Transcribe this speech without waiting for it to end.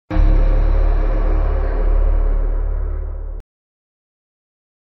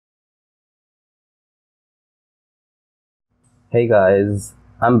Hey guys,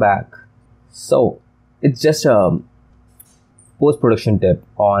 I'm back. So, it's just a post-production tip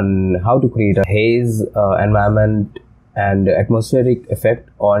on how to create a haze environment and atmospheric effect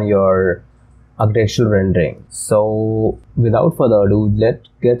on your architectural rendering. So, without further ado, let's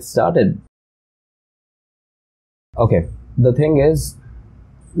get started. Okay, the thing is,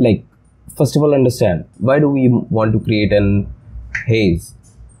 first of all, understand why do we want to create an haze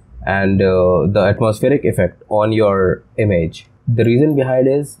and the atmospheric effect on your image. The reason behind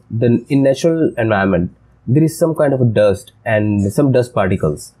is in natural environment there is some kind of a dust and some dust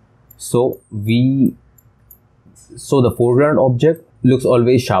particles, so the foreground object looks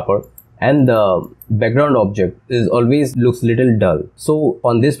always sharper and the background object is always looks little dull. So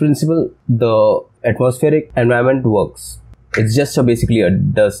on this principle the atmospheric environment works. It's just basically a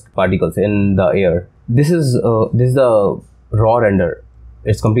dust particles in the air. This is the raw render.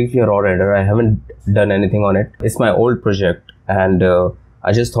 It's completely a raw render. I haven't done anything on it. It's my old project and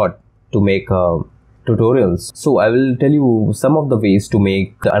I just thought to make tutorials. So I will tell you some of the ways to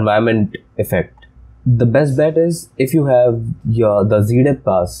make the environment effect. The best bet is if you have the Z-depth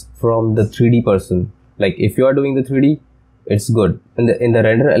pass from the 3D person. Like if you are doing the 3D, it's good. In the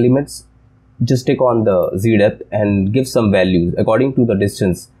render elements, just take on the Z-depth and give some values according to the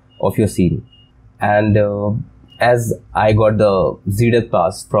distance of your scene. And as I got the Z-depth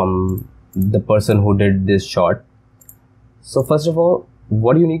pass from the person who did this shot. So first of all,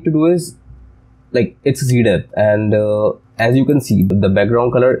 what you need to do is, it's Z-depth, and as you can see, the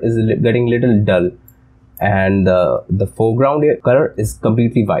background color is getting little dull and the foreground color is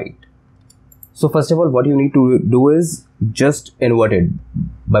completely white. So first of all, what you need to do is just invert it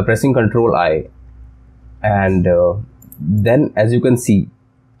by pressing Ctrl I, and then as you can see,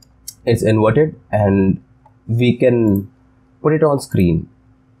 it's inverted and we can put it on screen.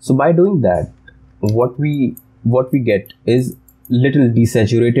 So by doing that, what we get is little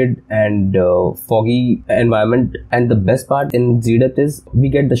desaturated and foggy environment, and the best part in Z-depth is we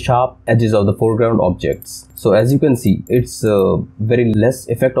get the sharp edges of the foreground objects. So as you can see, it's very less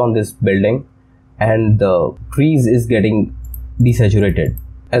effect on this building and the trees is getting desaturated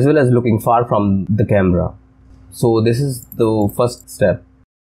as well as looking far from the camera. So this is the first step.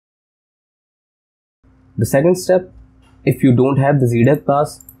 The second step, if you don't have the Z-depth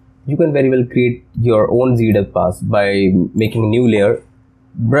pass, you can very well create your own Z-depth pass by making a new layer,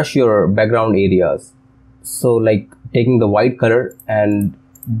 brush your background areas. So like taking the white color and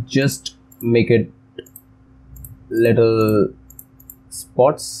just make it little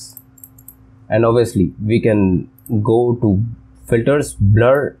spots, and obviously we can go to filters,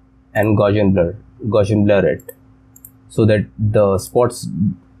 blur and Gaussian blur it so that the spots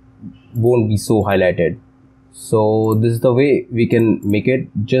won't be so highlighted. So this is the way we can make it.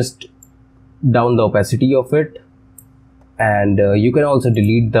 Just down the opacity of it, and you can also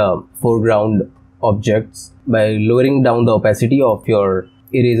delete the foreground objects by lowering down the opacity of your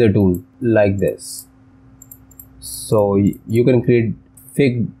eraser tool like this. So you can create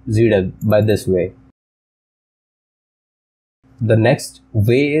fake Z-depth by this way. The next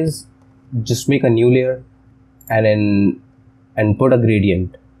way is just make a new layer and put a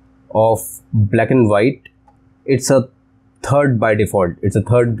gradient of black and white. It's a third by default. It's a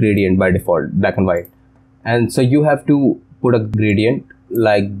third gradient by default, black and white. And so you have to put a gradient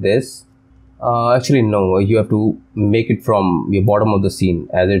like this. Actually no, you have to make it from the bottom of the scene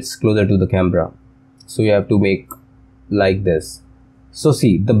as it's closer to the camera. So you have to make like this. So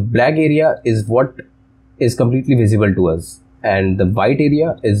see, the black area is what is completely visible to us, and the white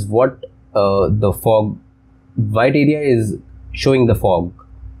area is what the fog. White area is showing the fog.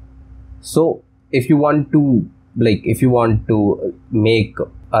 So if you want to make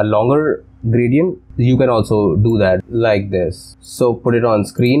a longer gradient, you can also do that like this. So put it on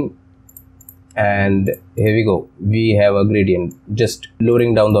screen, and here we go. We have a gradient, just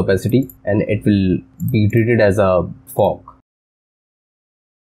lowering down the opacity, and it will be treated as a fog.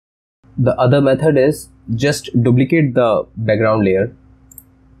 The other method is just duplicate the background layer,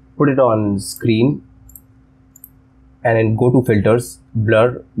 put it on screen, and then go to filters,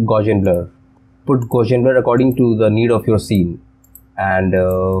 blur, Gaussian blur. Put Gaussian blur according to the need of your scene. And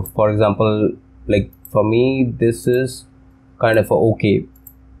for example, like for me, this is kind of okay,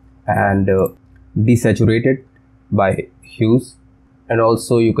 and desaturate it by hues, and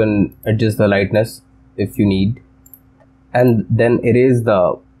also you can adjust the lightness if you need, and then erase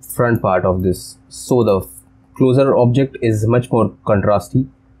the front part of this. So the closer object is much more contrasty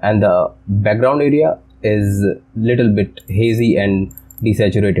and the background area is little bit hazy and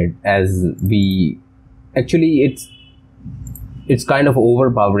desaturated, as we actually it's kind of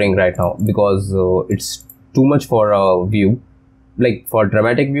overpowering right now because it's too much for a view. like for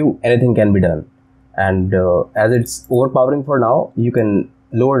dramatic view, anything can be done. And as it's overpowering for now, you can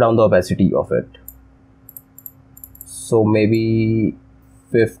lower down the opacity of it. So maybe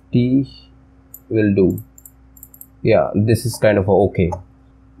 50 will do. Yeah, this is kind of okay.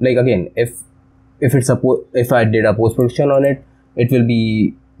 Like again, if if I did a post production on it, it will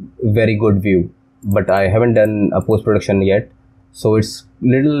be very good view. But I haven't done a post production yet, so it's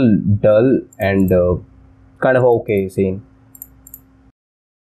little dull and kind of okay scene.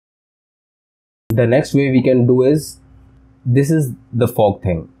 The next way we can do is, this is the fog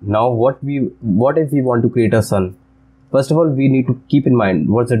thing. Now what if we want to create a sun? First of all, we need to keep in mind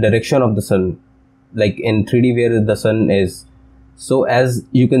what's the direction of the sun, like in 3D where the sun is. So as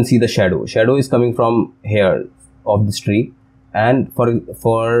you can see, the shadow is coming from here of this tree, and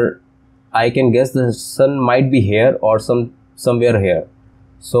for I can guess the sun might be here or somewhere here.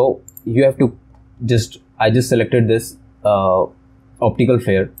 So you have to I just selected this optical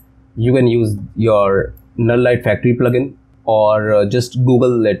flare. You can use your null light factory plugin, or just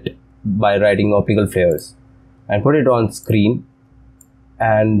Google it by writing optical flares and put it on screen.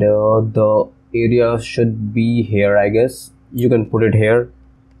 And the area should be here, I guess. You can put it here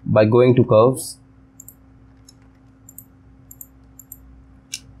by going to curves.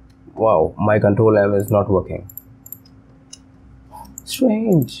 Wow, my control M is not working.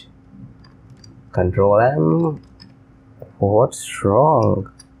 Strange. Control M. What's wrong?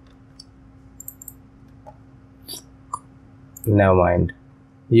 Never mind.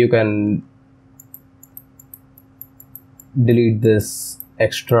 You can delete this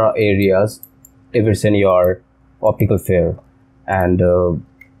extra areas if it's in your optical flare, and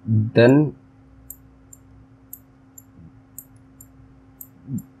then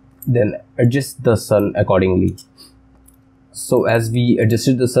adjust the sun accordingly. So as we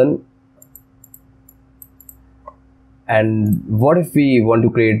adjusted the sun, and what if we want to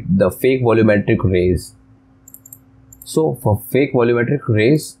create the fake volumetric rays? So for fake volumetric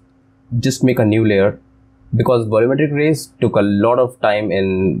rays, just make a new layer, because volumetric rays took a lot of time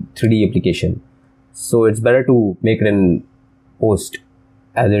in 3D application. So it's better to make it in post,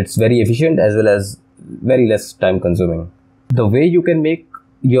 as it's very efficient as well as very less time consuming. The way you can make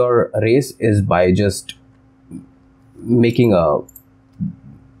your rays is by just making a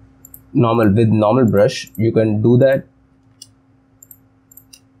normal brush. You can do that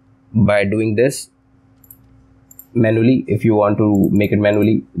by doing this manually. If you want to make it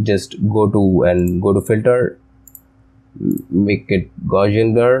manually, just go to filter, make it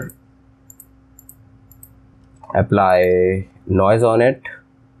Gaussian blur, apply noise on it,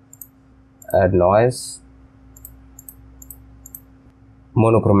 add noise,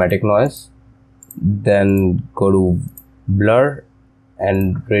 monochromatic noise, then go to blur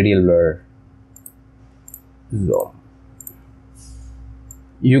and radial blur. So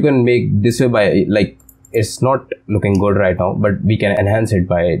you can make this way by, like, it's not looking good right now, but we can enhance it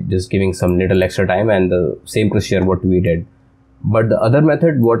by just giving some little extra time and the same procedure what we did. But the other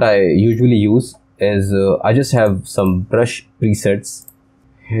method what I usually use is I just have some brush presets.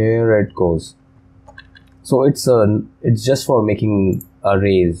 Here it goes. So it's just for making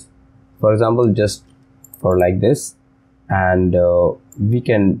arrays, for example, just for like this, and we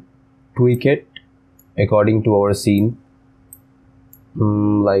can tweak it according to our scene.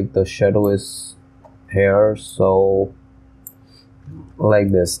 Like the shadow is here, so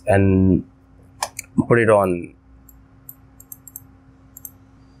like this, and put it on,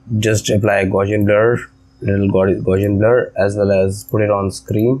 just apply Gaussian blur, little Gaussian blur, as well as put it on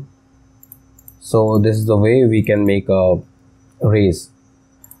screen. So this is the way we can make a rays.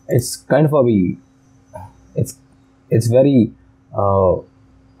 It's kind of it's very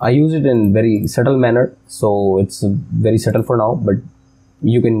I use it in very subtle manner, so it's very subtle for now, but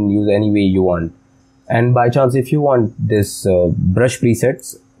you can use any way you want. And by chance, if you want this brush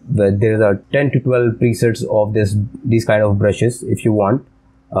presets, there are 10 to 12 presets of these kind of brushes. If you want,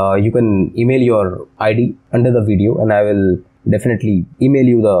 you can email your ID under the video, and I will definitely email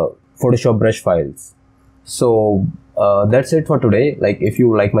you the Photoshop brush files. So that's it for today. Like, if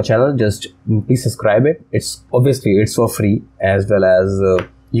you like my channel, just please subscribe it. It's for free, as well as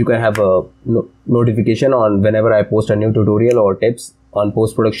you can have a notification on whenever I post a new tutorial or tips on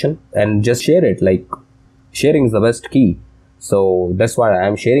post-production, and just share it. Like, sharing is the best key. So that's why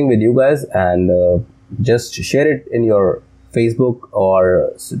I'm sharing with you guys, and just share it in your Facebook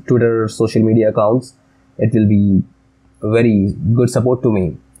or Twitter social media accounts. It will be very good support to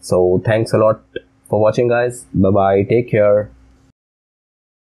me. So thanks a lot for watching, guys. Bye bye, take care.